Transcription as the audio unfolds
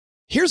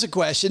Here's a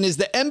question. Is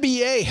the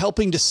NBA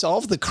helping to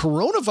solve the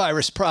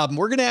coronavirus problem?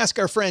 We're going to ask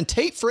our friend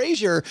Tate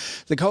Frazier,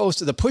 the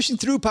co-host of the Pushin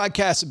Thru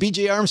podcast with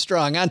BJ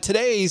Armstrong, on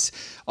today's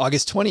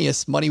August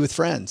 20th, Money with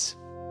Friends.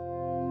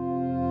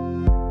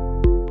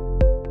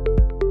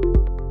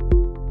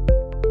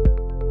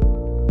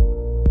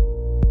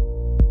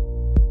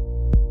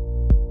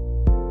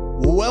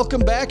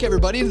 Welcome back,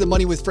 everybody, to the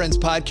Money with Friends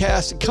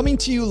podcast, coming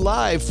to you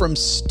live from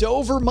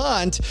Stowe,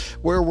 Vermont,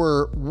 where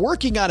we're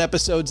working on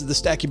episodes of the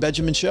Stacky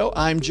Benjamin Show.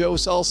 I'm Joe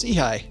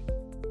Saul-Sehy.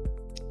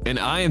 And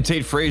I am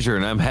Tate Frazier,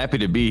 and I'm happy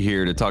to be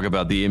here to talk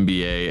about the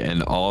NBA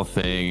and all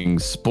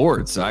things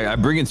sports. I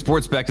bring in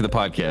sports back to the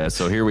podcast,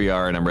 so here we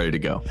are, and I'm ready to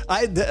go.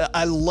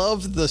 I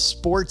love the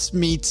sports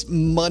meets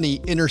money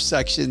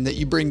intersection that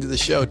you bring to the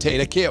show, Tate.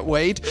 I can't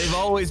wait. They've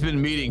always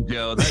been meeting,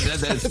 Joe.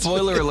 That's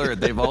spoiler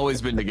alert. They've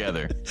always been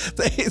together.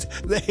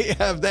 They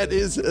have. That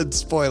is a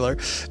spoiler.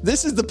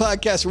 This is the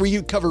podcast where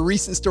we cover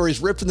recent stories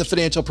ripped from the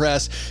financial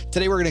press.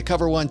 Today, we're going to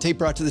cover one Tate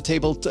brought to the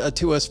table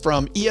to us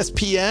from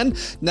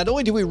ESPN. Not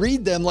only do we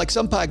read them like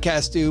some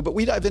podcasts do, but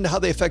we dive into how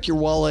they affect your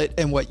wallet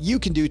and what you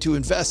can do to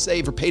invest,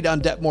 save, or pay down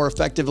debt more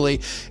effectively.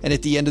 And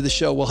at the end of the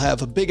show, we'll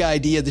have a big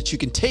idea that you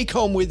can take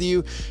home with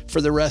you for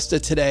the rest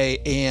of today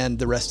and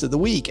the rest of the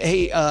week.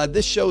 Hey,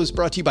 this show is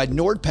brought to you by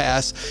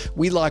NordPass.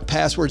 We lock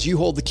passwords. You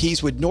hold the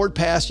keys with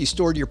NordPass. You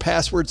stored your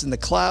passwords in the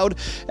cloud,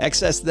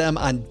 access them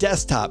on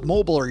desktop,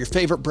 mobile, or your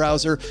favorite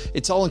browser.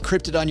 It's all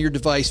encrypted on your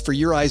device for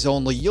your eyes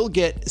only. You'll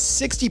get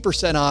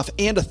 60% off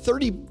and a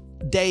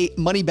 30-day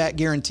money-back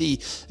guarantee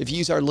if you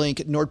use our link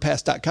at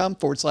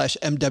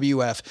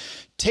nordpass.com/MWF.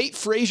 Tate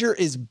Frazier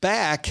is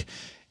back.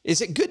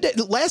 Is it good?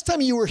 Last time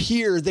you were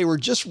here, they were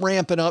just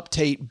ramping up,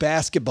 Tate,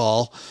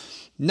 basketball.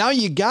 Now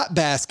you got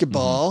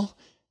basketball. Mm-hmm.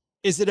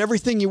 Is it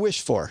everything you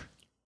wish for?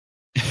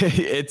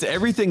 It's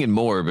everything and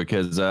more,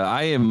 because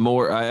I'm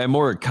more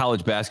a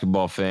college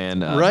basketball fan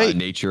by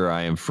nature.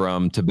 I am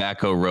from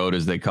Tobacco Road,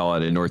 as they call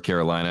it, in North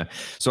Carolina.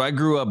 So I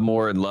grew up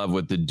more in love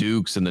with the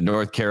Dukes and the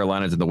North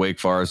Carolinas and the Wake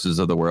Forests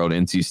of the world,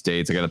 NC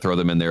States. I got to throw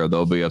them in there.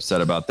 They'll be upset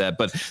about that.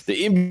 But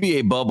the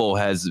NBA bubble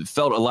has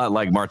felt a lot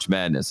like March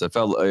Madness. It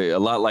felt a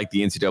lot like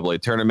the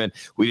NCAA tournament.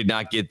 We did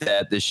not get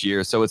that this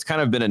year. So it's kind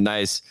of been a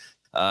nice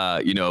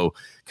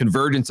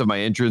convergence of my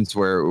entrance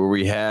where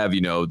we have, the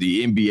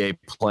NBA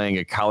playing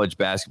a college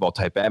basketball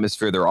type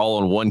atmosphere. They're all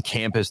on one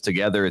campus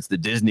together. It's the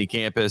Disney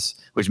campus,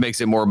 which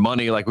makes it more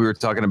money, like we were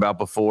talking about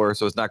before.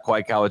 So it's not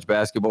quite college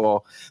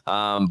basketball.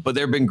 But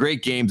there have been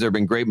great games. There have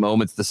been great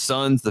moments.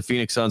 The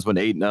Phoenix Suns went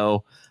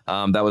 8-0.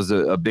 That was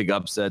a big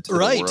upset to the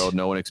world.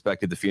 No one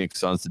expected the Phoenix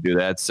Suns to do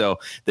that. So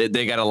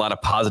they got a lot of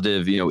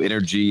positive,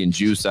 energy and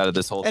juice out of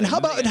this whole thing. How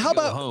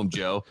about home,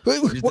 Joe?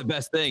 Which is the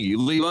best thing. You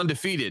leave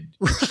undefeated.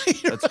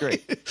 Right, that's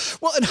great.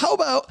 Well, and how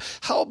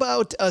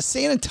about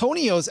San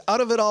Antonio's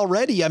out of it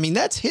already? I mean,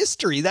 that's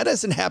history. That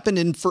hasn't happened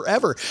in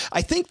forever.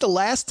 I think the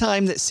last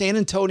time that San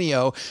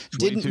Antonio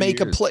didn't make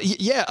a play,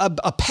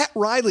 a Pat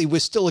Riley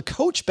was still a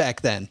coach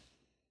back then.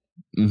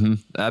 Mm-hmm.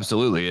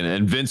 Absolutely.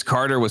 And Vince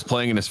Carter was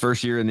playing in his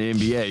first year in the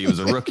NBA. He was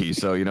a rookie.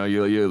 So,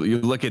 you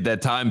look at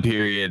that time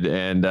period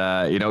and,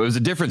 it was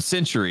a different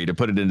century, to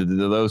put it into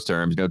those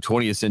terms,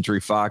 20th century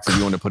Fox, if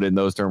you want to put it in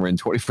those terms. We're in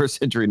 21st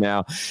century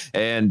now.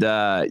 And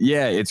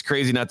it's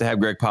crazy not to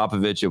have Greg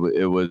Popovich.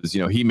 It was,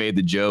 he made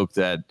the joke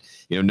that,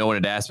 no one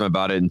had asked him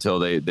about it until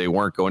they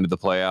weren't going to the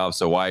playoffs.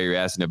 So why are you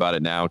asking about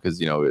it now? Because,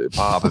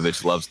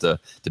 Popovich loves to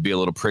be a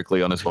little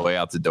prickly on his way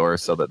out the door.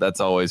 So that's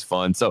always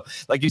fun. So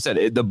like you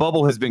said, the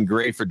bubble has been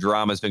great for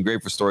drama. It's been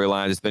great for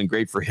storylines. It's been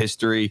great for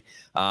history.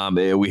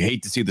 We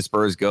hate to see the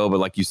Spurs go, but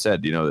like you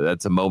said,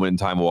 that's a moment in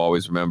time we'll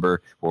always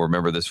remember. We'll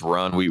remember this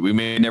run. We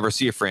may never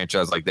see a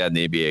franchise like that in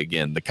the NBA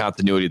again. The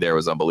continuity there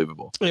was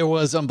unbelievable. It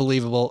was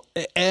unbelievable.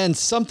 And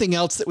something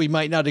else that we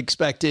might not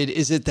expected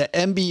is that the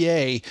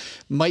NBA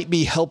might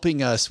be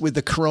helping us with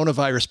the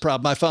coronavirus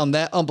problem. I found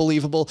that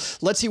unbelievable.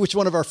 Let's see which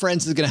one of our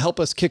friends is going to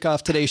help us kick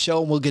off today's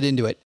show, and we'll get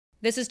into it.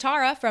 This is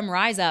Tara from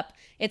Rise Up.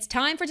 It's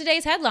time for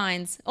today's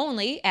headlines,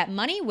 only at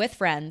Money with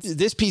Friends.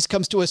 This piece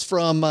comes to us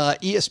from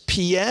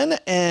ESPN,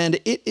 and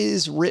it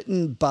is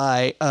written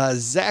by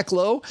Zach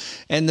Lowe.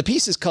 And the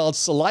piece is called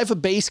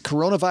Saliva-Based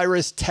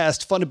Coronavirus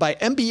Test Funded by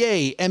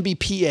NBA.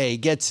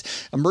 MBPA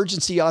gets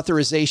emergency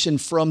authorization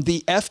from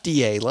the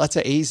FDA. Lots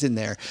of A's in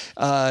there.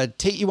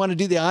 Tate, you want to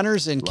do the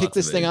honors and kick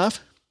this thing off?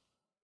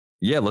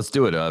 Yeah, let's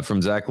do it. From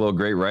Zach Lowe,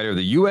 great writer.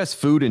 The U.S.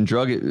 Food and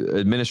Drug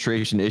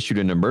Administration issued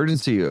an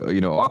emergency,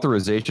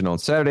 authorization on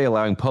Saturday,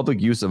 allowing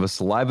public use of a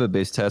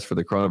saliva-based test for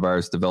the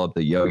coronavirus developed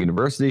at Yale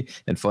University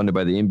and funded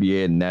by the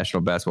NBA and National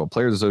Basketball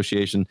Players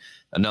Association.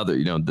 Another,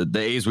 the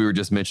A's we were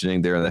just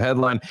mentioning there in the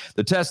headline.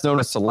 The test, known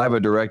as Saliva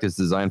Direct, is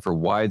designed for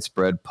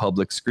widespread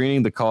public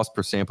screening. The cost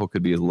per sample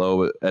could be as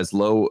low as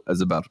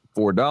about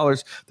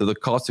 $4, though the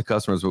cost to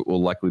customers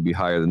will likely be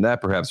higher than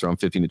that, perhaps around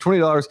 $15 to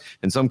 $20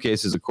 in some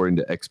cases, according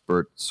to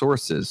expert sources.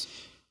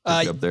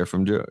 Up there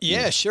from Joe.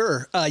 Yeah,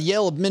 sure.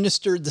 Yale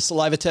administered the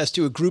saliva test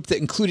to a group that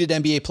included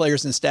NBA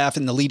players and staff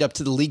in the lead up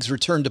to the league's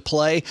return to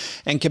play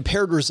and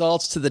compared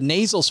results to the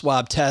nasal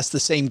swab test the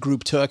same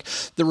group took.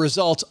 The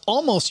results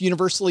almost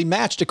universally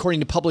matched according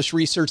to published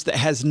research that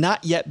has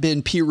not yet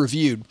been peer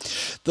reviewed.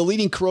 The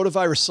leading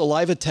coronavirus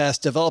saliva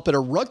test developed at a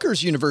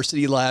Rutgers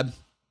University lab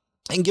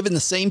and given the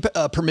same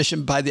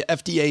permission by the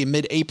FDA in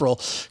mid-April,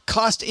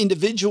 cost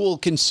individual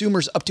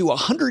consumers up to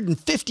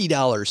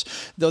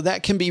 $150, though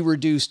that can be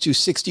reduced to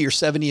 $60 or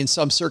 $70 in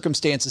some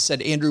circumstances,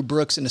 said Andrew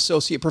Brooks, an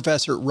associate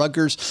professor at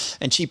Rutgers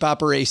and chief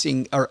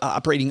operating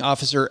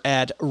officer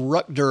at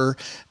Rutgers,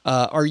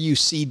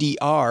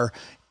 RUCDR.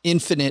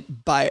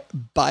 Infinite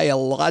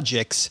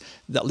Biologics,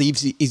 that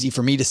leaves easy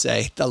for me to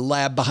say, the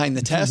lab behind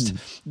the test.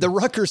 The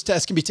Rutgers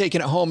test can be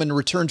taken at home and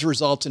returns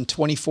results in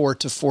 24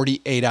 to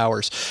 48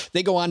 hours.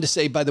 They go on to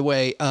say, by the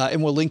way,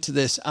 and we'll link to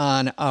this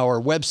on our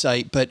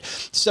website, but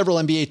several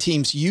NBA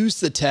teams use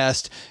the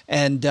test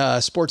and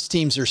sports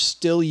teams are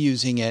still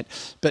using it.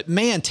 But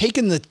man,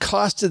 taking the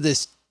cost of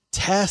this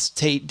test,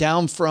 Tate,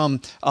 down from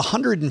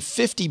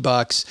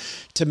 $150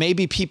 to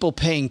maybe people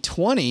paying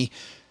 $20,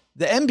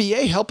 the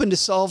NBA helping to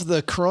solve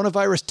the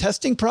coronavirus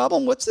testing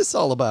problem? What's this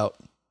all about?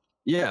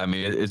 Yeah, I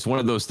mean, it's one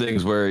of those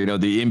things where, you know,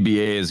 the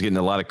NBA is getting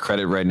a lot of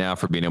credit right now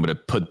for being able to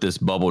put this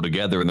bubble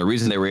together. And the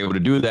reason they were able to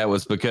do that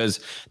was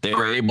because they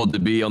were able to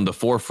be on the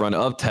forefront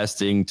of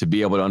testing, to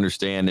be able to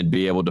understand and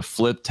be able to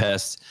flip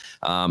tests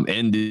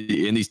in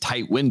these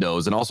tight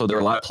windows. And also there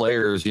were a lot of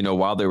players, you know,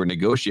 while they were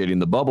negotiating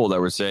the bubble that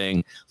were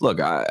saying, look,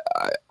 I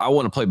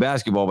want to play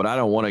basketball, but I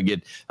don't want to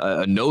get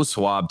a nose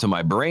swab to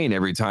my brain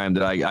every time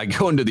that I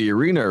go into the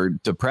arena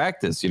to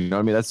practice. You know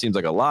what I mean? That seems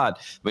like a lot.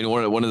 I mean,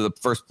 one of the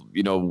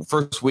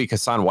first week,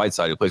 Hassan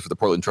Whiteside, who plays for the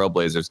Portland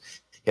Trailblazers,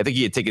 I think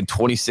he had taken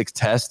 26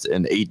 tests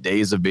in 8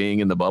 days of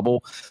being in the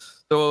bubble.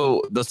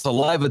 So the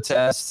saliva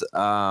test,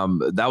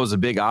 that was a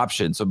big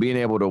option. So being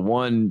able to,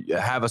 one,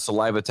 have a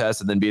saliva test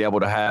and then being able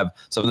to have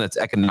something that's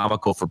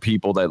economical for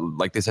people that,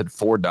 like they said,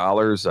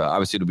 $4,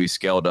 obviously it'll be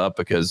scaled up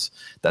because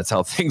that's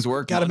how things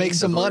work. Got to make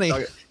some money.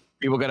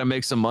 People got to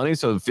make some money.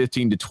 So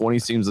 15 to 20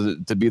 seems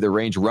to be the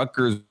range.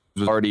 Rutgers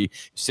was already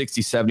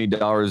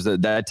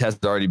 $60-$70. That test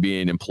is already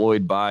being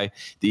employed by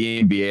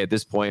the NBA at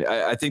this point.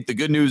 I think the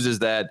good news is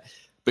that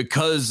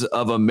because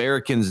of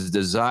Americans'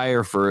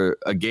 desire for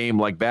a game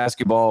like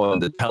basketball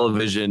and the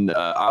television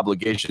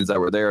obligations that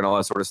were there and all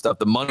that sort of stuff,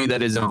 the money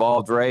that is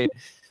involved, right?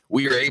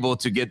 We are able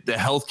to get the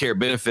healthcare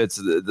benefits,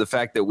 the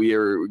fact that we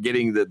are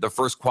getting the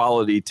first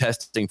quality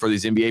testing for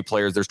these NBA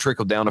players. There's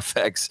trickle down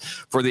effects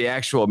for the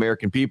actual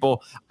American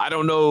people. I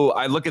don't know.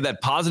 I look at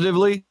that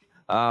positively.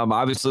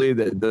 Obviously,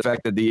 the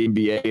fact that the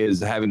NBA is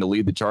having to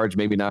lead the charge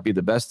maybe not be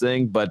the best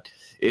thing, but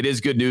it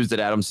is good news that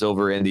Adam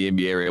Silver and the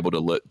NBA are able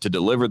to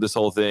deliver this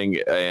whole thing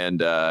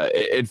and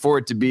for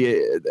it to be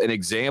an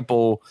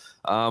example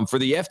for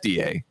the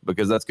FDA,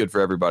 because that's good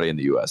for everybody in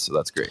the U.S. So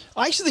that's great.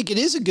 I actually think it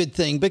is a good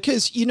thing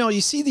because, you know,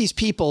 you see these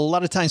people, a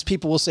lot of times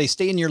people will say,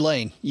 stay in your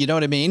lane. You know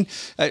what I mean?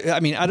 I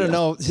don't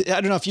know. I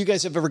don't know if you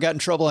guys have ever gotten in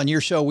trouble on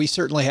your show. We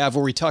certainly have,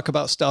 where we talk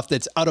about stuff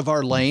that's out of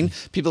our lane.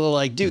 People are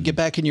like, dude, get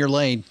back in your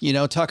lane, you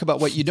know, talk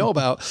about what you know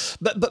about.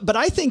 But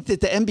I think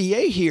that the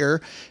NBA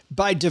here,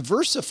 by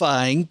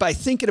diversifying, by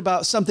thinking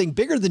about something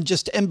bigger than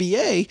just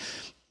NBA,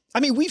 I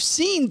mean, we've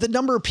seen the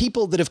number of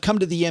people that have come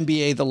to the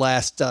NBA the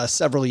last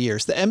several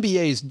years. The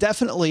NBA is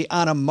definitely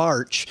on a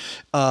march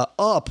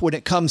up when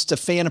it comes to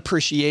fan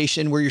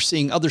appreciation, where you're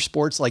seeing other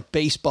sports like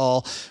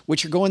baseball,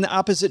 which are going the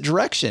opposite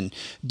direction.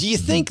 Do you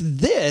think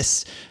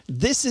this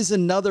is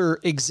another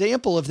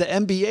example of the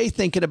NBA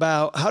thinking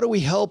about how do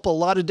we help a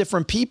lot of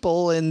different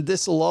people, and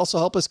this will also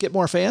help us get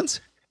more fans?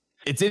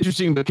 It's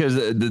interesting because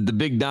the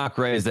big knock,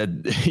 right, is that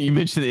you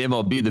mentioned the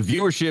MLB. The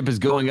viewership is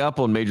going up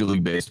on Major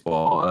League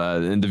Baseball,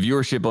 and the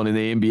viewership on the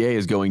NBA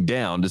is going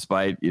down,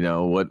 despite, you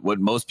know, what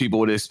most people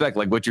would expect.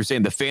 Like what you're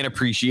saying, the fan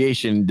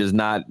appreciation does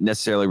not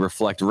necessarily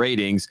reflect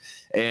ratings,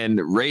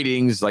 and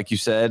ratings, like you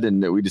said,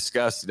 and we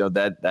discussed, you know,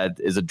 that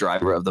is a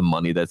driver of the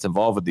money that's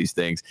involved with these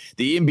things.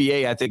 The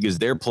NBA, I think, is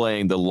they're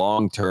playing the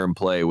long-term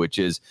play, which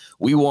is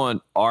we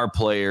want our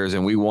players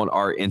and we want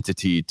our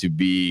entity to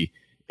be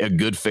a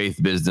good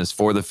faith business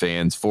for the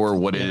fans, for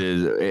what it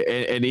is.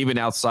 And even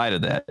outside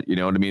of that, you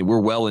know what I mean? We're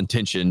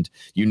well-intentioned,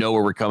 you know,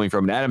 where we're coming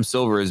from. And Adam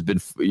Silver has been,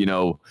 you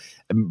know,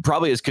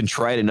 probably as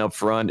contrite and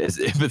upfront, as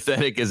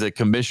empathetic as a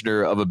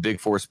commissioner of a Big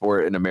Four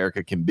sport in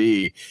America can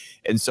be.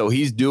 And so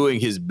he's doing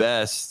his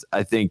best,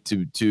 I think,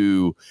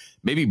 to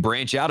maybe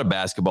branch out of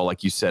basketball,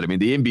 like you said. I mean,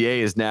 the NBA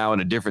is now in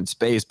a different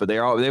space, but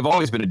they've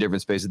always been in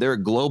different spaces. They're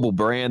a global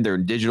brand. They're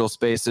in digital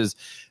spaces,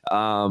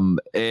 and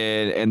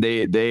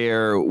they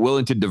are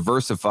willing to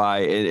diversify.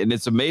 And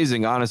it's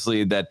amazing,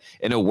 honestly, that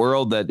in a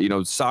world that, you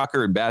know,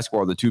 soccer and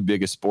basketball are the two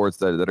biggest sports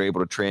that are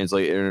able to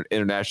translate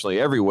internationally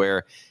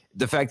everywhere.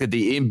 The fact that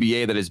the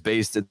NBA, that is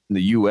based in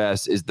the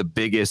U.S., is the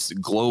biggest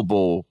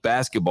global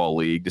basketball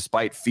league,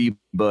 despite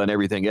FIBA and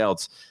everything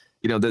else,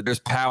 there's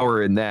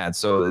power in that.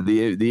 So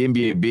the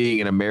NBA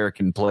being an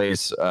American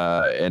place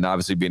and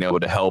obviously being able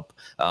to help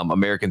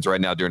Americans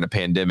right now during a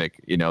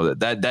pandemic,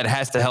 that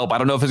has to help. I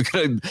don't know if it's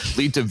going to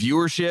lead to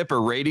viewership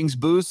or ratings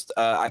boost.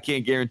 I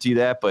can't guarantee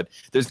that, but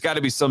there's got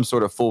to be some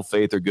sort of full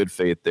faith or good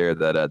faith there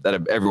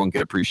that everyone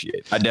can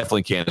appreciate. I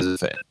definitely can as a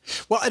fan.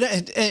 Well,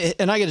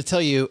 and I got to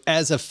tell you,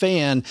 as a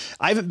fan,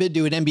 I haven't been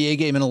to an NBA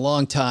game in a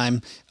long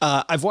time.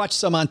 I've watched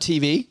some on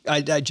TV.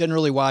 I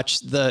generally watch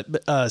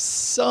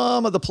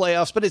some of the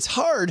playoffs, but it's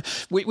hard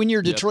when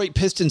you're a Detroit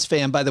Pistons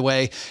fan, by the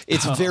way.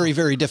 It's very,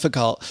 very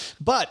difficult.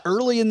 But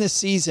early in this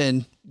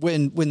season,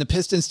 when the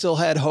Pistons still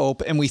had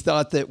hope and we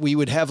thought that we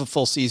would have a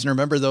full season,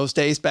 remember those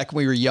days back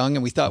when we were young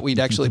and we thought we'd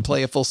actually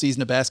play a full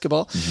season of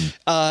basketball?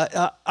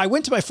 I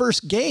went to my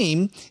first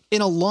game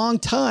in a long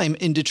time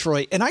in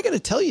Detroit. And I got to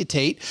tell you,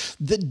 Tate,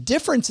 the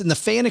difference in the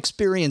fan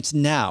experience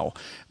now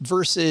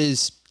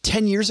versus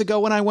 10 years ago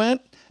when I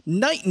went,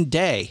 night and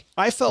day.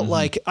 I felt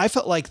like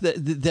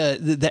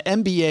the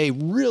NBA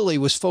really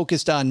was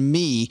focused on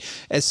me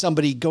as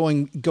somebody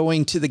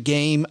going to the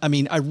game. I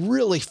mean, I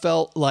really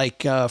felt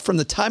like from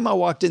the time I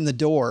walked in the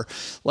door,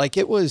 like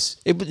it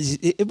was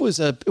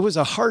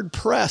a hard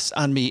press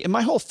on me, and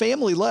my whole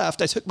family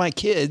left. I took my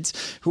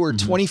kids who were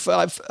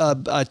 25.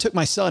 I took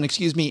my son,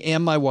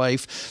 and my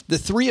wife. The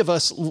three of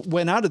us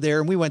went out of there,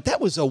 and we went.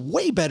 That was a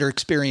way better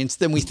experience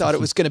than we thought it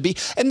was going to be,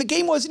 and the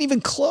game wasn't even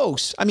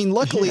close. I mean,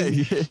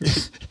 luckily.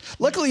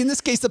 Luckily, in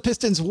this case, the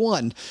Pistons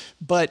won,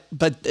 but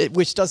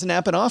which doesn't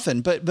happen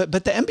often. But the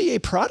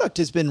NBA product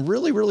has been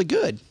really, really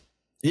good.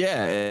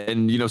 Yeah,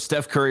 and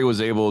Steph Curry was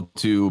able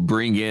to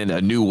bring in a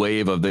new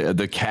wave of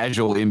the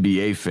casual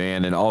NBA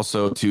fan, and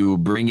also to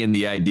bring in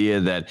the idea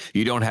that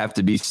you don't have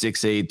to be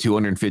 6'8",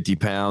 250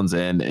 pounds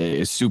and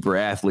a super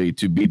athlete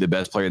to be the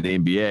best player in the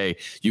NBA.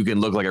 You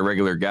can look like a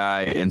regular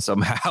guy and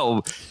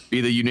somehow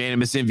be the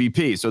unanimous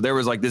MVP. So there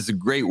was like this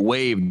great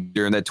wave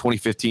during that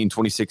 2015,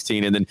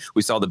 2016, and then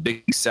we saw the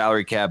big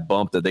salary cap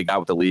bump that they got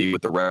with the league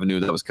with the revenue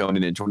that was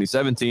coming in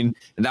 2017,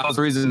 and that was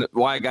the reason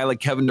why a guy like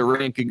Kevin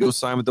Durant could go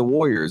sign with the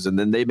Warriors, and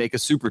then they make a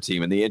super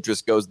team and the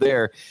interest goes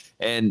there.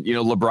 And,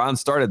 LeBron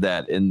started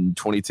that in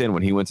 2010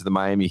 when he went to the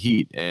Miami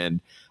Heat.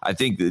 And I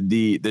think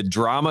the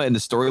drama and the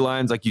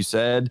storylines, like you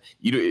said,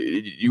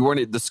 you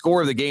weren't, the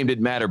score of the game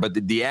didn't matter, but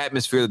the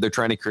atmosphere that they're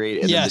trying to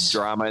create, and then the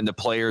drama and the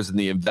players and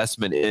the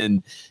investment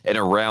in and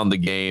around the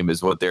game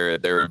is what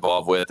they're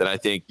involved with. And I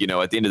think,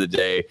 at the end of the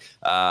day,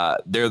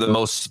 they're the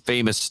most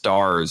famous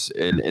stars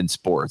in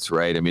sports,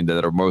 right? I mean,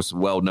 that are most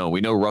well known.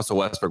 We know Russell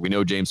Westbrook, we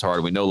know James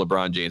Harden, we know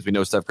LeBron James, we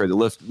know Steph Curry. The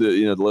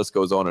list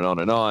goes on and on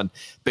and on.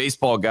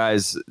 Baseball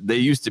guys, they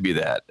used to be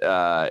that,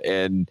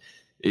 and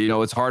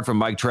it's hard for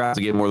Mike Trout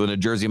to get more than a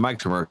Jersey Mike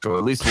commercial,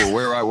 at least for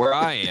where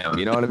I am.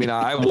 You know what I mean?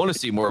 I want to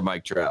see more of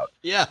Mike Trout.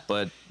 Yeah.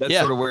 But that's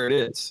sort of where it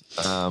is.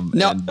 And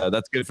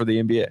that's good for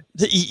the NBA.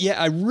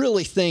 Yeah, I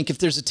really think if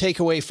there's a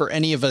takeaway for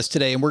any of us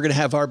today, and we're going to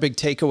have our big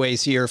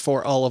takeaways here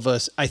for all of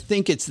us, I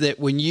think it's that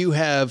when you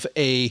have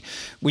a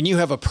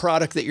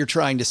product that you're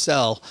trying to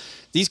sell,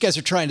 these guys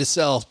are trying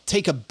to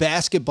take a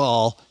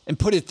basketball and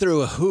put it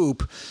through a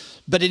hoop.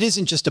 But it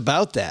isn't just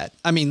about that.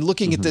 I mean,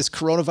 looking at this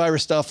coronavirus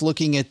stuff,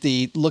 looking at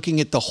the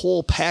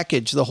whole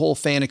package, the whole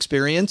fan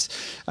experience.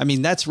 I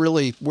mean, that's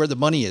really where the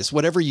money is.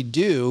 Whatever you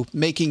do,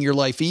 making your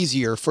life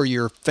easier for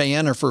your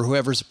fan or for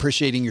whoever's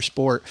appreciating your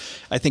sport,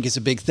 I think is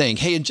a big thing.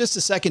 Hey, in just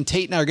a second,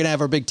 Tate and I are going to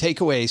have our big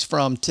takeaways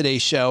from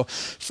today's show.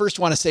 First,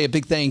 want to say a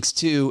big thanks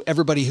to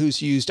everybody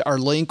who's used our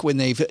link when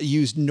they've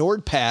used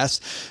NordPass.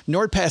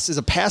 NordPass is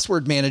a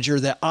password manager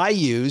that I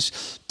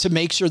use to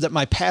make sure that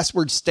my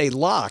passwords stay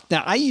locked.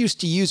 Now, I used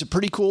to use a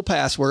pretty cool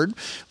password,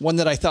 one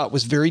that I thought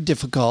was very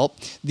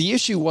difficult. The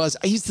issue was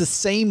I used the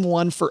same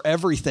one for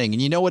everything.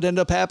 And you know what ended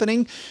up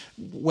happening?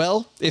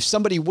 Well, if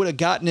somebody would have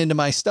gotten into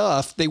my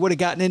stuff, they would have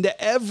gotten into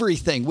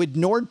everything. With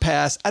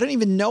NordPass, I don't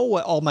even know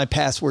what all my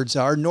passwords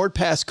are.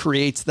 NordPass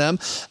creates them.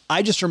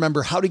 I just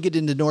remember how to get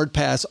into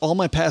NordPass. All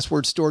my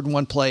passwords stored in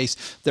one place.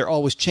 They're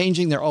always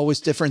changing. They're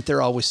always different.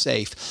 They're always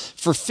safe.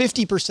 For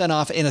 50%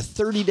 off and a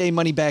 30-day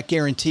money-back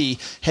guarantee,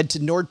 head to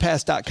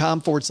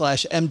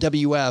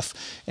nordpass.com/MWF,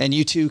 and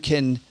you too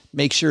can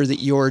make sure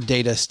that your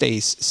data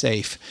stays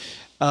safe.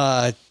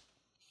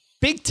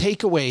 Big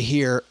takeaway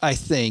here, I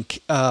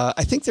think.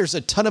 I think there's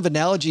a ton of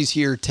analogies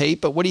here, Tate,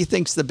 but what do you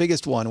think's the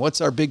biggest one?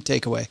 What's our big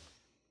takeaway?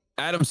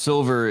 Adam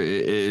Silver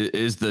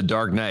is the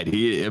Dark Knight.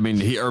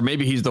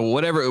 Maybe he's the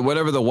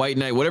whatever the White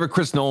Knight, whatever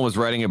Chris Nolan was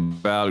writing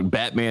about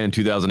Batman in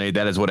 2008.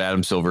 That is what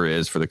Adam Silver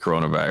is for the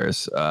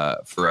coronavirus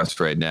for us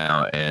right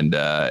now, and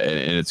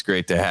it's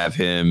great to have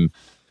him.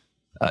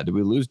 Did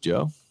we lose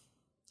Joe?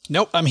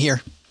 Nope, I'm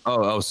here.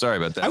 Sorry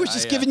about that. I was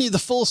just giving you the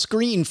full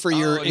screen for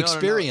your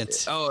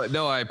experience.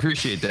 No, I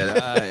appreciate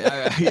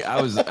that.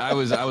 I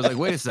was like,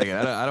 wait a second.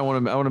 I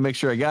want to make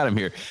sure I got him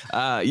here.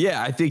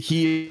 I think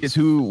he is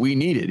who we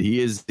needed.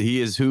 He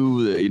is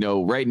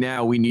who, right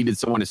now we needed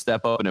someone to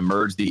step up and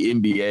emerge. The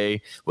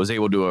NBA was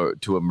able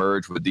to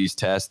emerge with these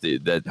tests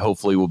that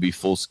hopefully will be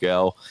full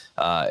scale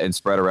and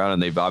spread around.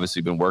 And they've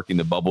obviously been working.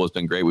 The bubble has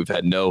been great. We've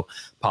had no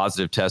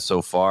positive tests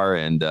so far,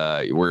 and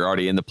we're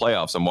already in the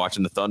playoffs. I'm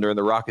watching the Thunder and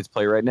the Rockets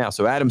play right now.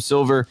 So Adam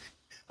Silver,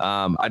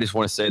 I just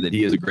want to say that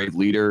he is a great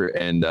leader,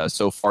 and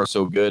so far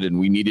so good. And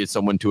we needed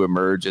someone to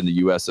emerge in the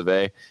U.S. of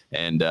A.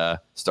 And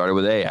started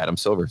with Adam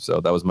Silver. So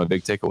that was my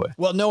big takeaway.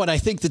 Well, no, and I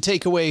think the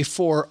takeaway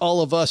for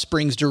all of us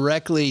brings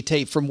directly,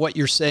 Tate, from what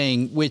you're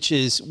saying, which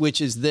is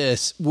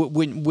this.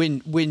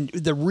 When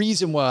the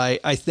reason why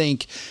I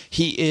think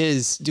he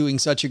is doing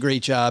such a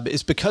great job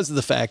is because of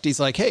the fact he's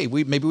like, hey,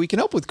 maybe we can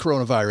help with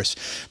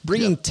coronavirus.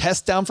 Bringing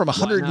tests down from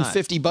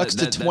 $150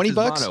 to $20.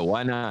 Motto.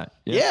 Why not?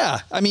 Yeah.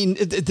 I mean,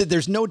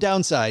 there's no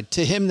downside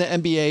to him, the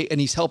NBA,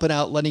 and he's helping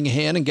out, lending a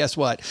hand. And guess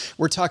what?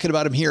 We're talking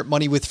about him here at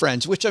Money with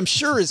Friends, which I'm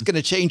sure is going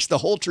to change the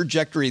whole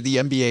trajectory of the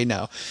NBA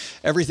now.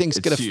 Everything's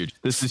going to... huge.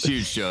 This is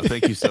huge, Joe.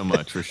 Thank you so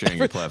much for sharing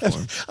your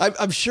platform.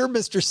 I'm sure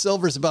Mr.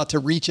 Silver's about to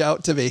reach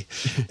out to me.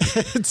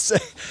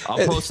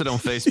 I'll post it on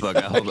Facebook.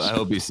 I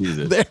hope he sees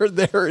it.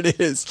 There it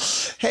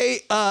is.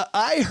 Hey,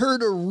 I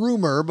heard a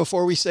rumor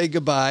before we say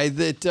goodbye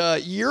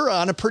that you're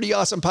on a pretty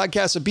awesome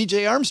podcast with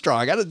BJ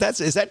Armstrong.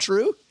 Is that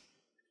true?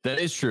 That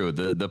is true.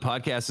 The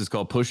podcast is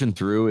called Pushin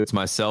Thru. It's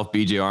myself,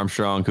 BJ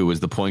Armstrong, who was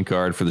the point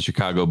guard for the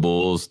Chicago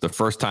Bulls the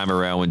first time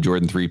around when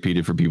Jordan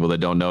three-peated, for people that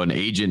don't know, an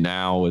agent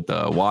now with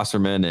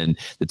Wasserman. And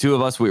the two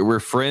of us, we're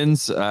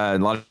friends.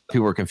 And a lot of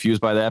people are confused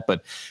by that,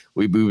 but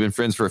we've been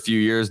friends for a few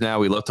years now.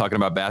 We love talking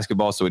about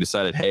basketball, so we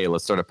decided, hey,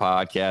 let's start a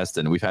podcast,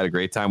 and we've had a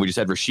great time. We just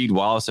had Rasheed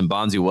Wallace and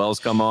Bonzi Wells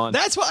come on.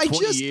 That's what I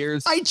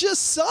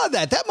just saw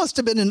that. That must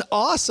have been an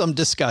awesome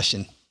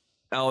discussion.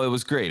 Oh, it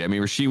was great. I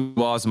mean, Rasheed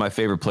Wallace is my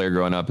favorite player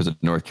growing up as a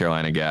North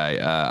Carolina guy.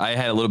 I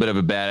had a little bit of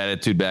a bad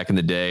attitude back in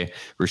the day.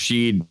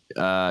 Rasheed,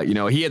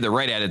 he had the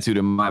right attitude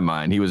in my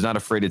mind. He was not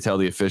afraid to tell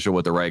the official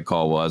what the right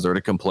call was or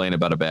to complain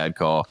about a bad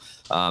call.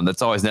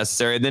 That's always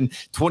necessary. And then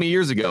 20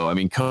 years ago, I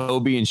mean,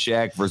 Kobe and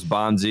Shaq versus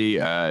Bonzi,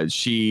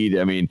 Sheed,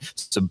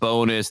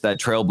 Sabonis, that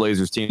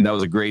Trailblazers team, that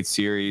was a great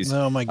series.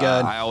 Oh, my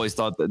God. I always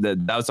thought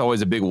that was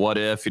always a big what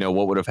if,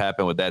 what would have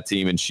happened with that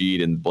team and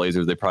Sheed and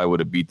Blazers. They probably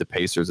would have beat the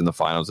Pacers in the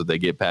finals if they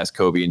get past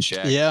Kobe and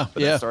Shaq.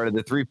 That started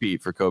the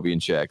three-peat for Kobe and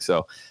Shaq.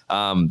 So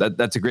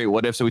that's a great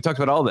what if. So we talked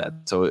about all that.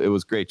 So it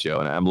was great, Joe,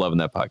 and I'm loving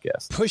that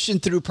podcast. Pushin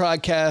Thru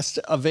podcast,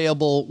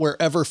 available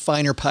wherever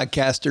finer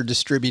podcasts are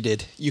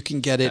distributed. You can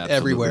get it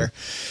everywhere.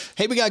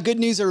 Hey, we got good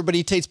news,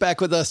 everybody. Tate's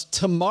back with us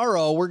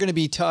tomorrow. We're going to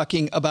be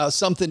talking about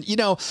something.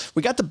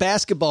 We got the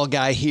basketball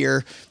guy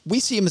here. We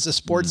see him as a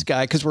sports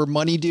guy because we're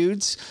money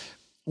dudes.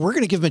 We're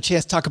going to give him a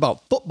chance to talk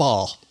about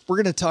football. We're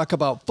going to talk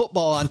about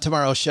football on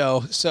tomorrow's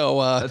show.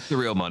 So that's the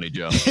real money,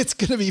 Joe. It's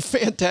going to be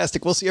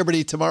fantastic. We'll see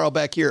everybody tomorrow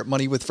back here at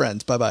Money with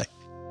Friends. Bye-bye.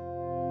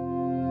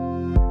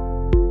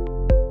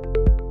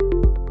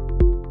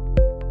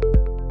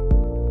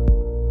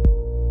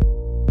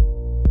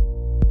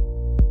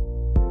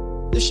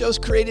 This show's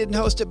created and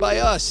hosted by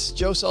us,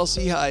 Joe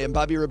Salsihai and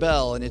Bobby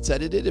Rebell, and it's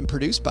edited and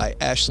produced by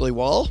Ashley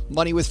Wall.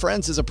 Money with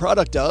Friends is a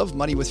product of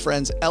Money with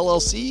Friends,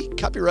 LLC,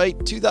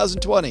 copyright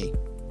 2020.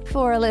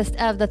 For a list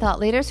of the thought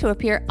leaders who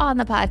appear on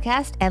the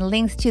podcast and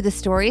links to the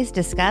stories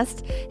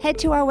discussed, head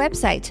to our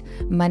website,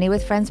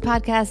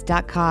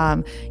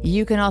 moneywithfriendspodcast.com.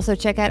 You can also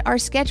check out our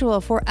schedule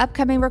for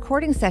upcoming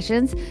recording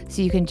sessions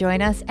so you can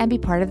join us and be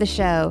part of the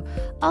show.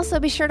 Also,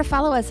 be sure to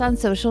follow us on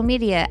social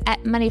media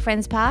at Money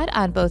Friends Pod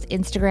on both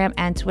Instagram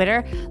and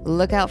Twitter.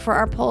 Look out for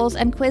our polls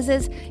and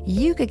quizzes.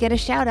 You could get a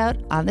shout out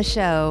on the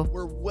show.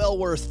 We're well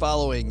worth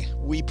following,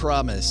 we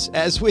promise.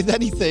 As with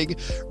anything,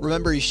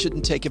 remember you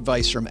shouldn't take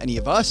advice from any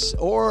of us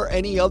or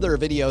any other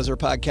videos or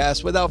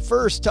podcasts without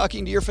first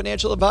talking to your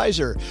financial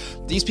advisor.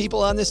 These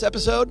people on this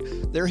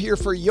episode, they're here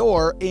for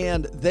your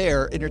and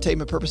their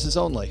entertainment purposes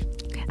only.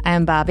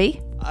 I'm Bobby.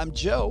 I'm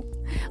Joe.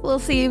 We'll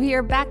see you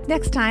here back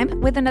next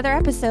time with another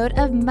episode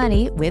of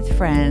Money with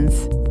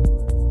Friends.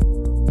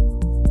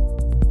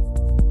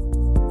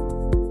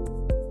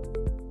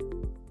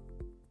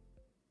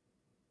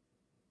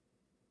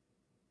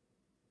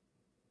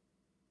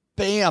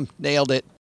 Bam, nailed it.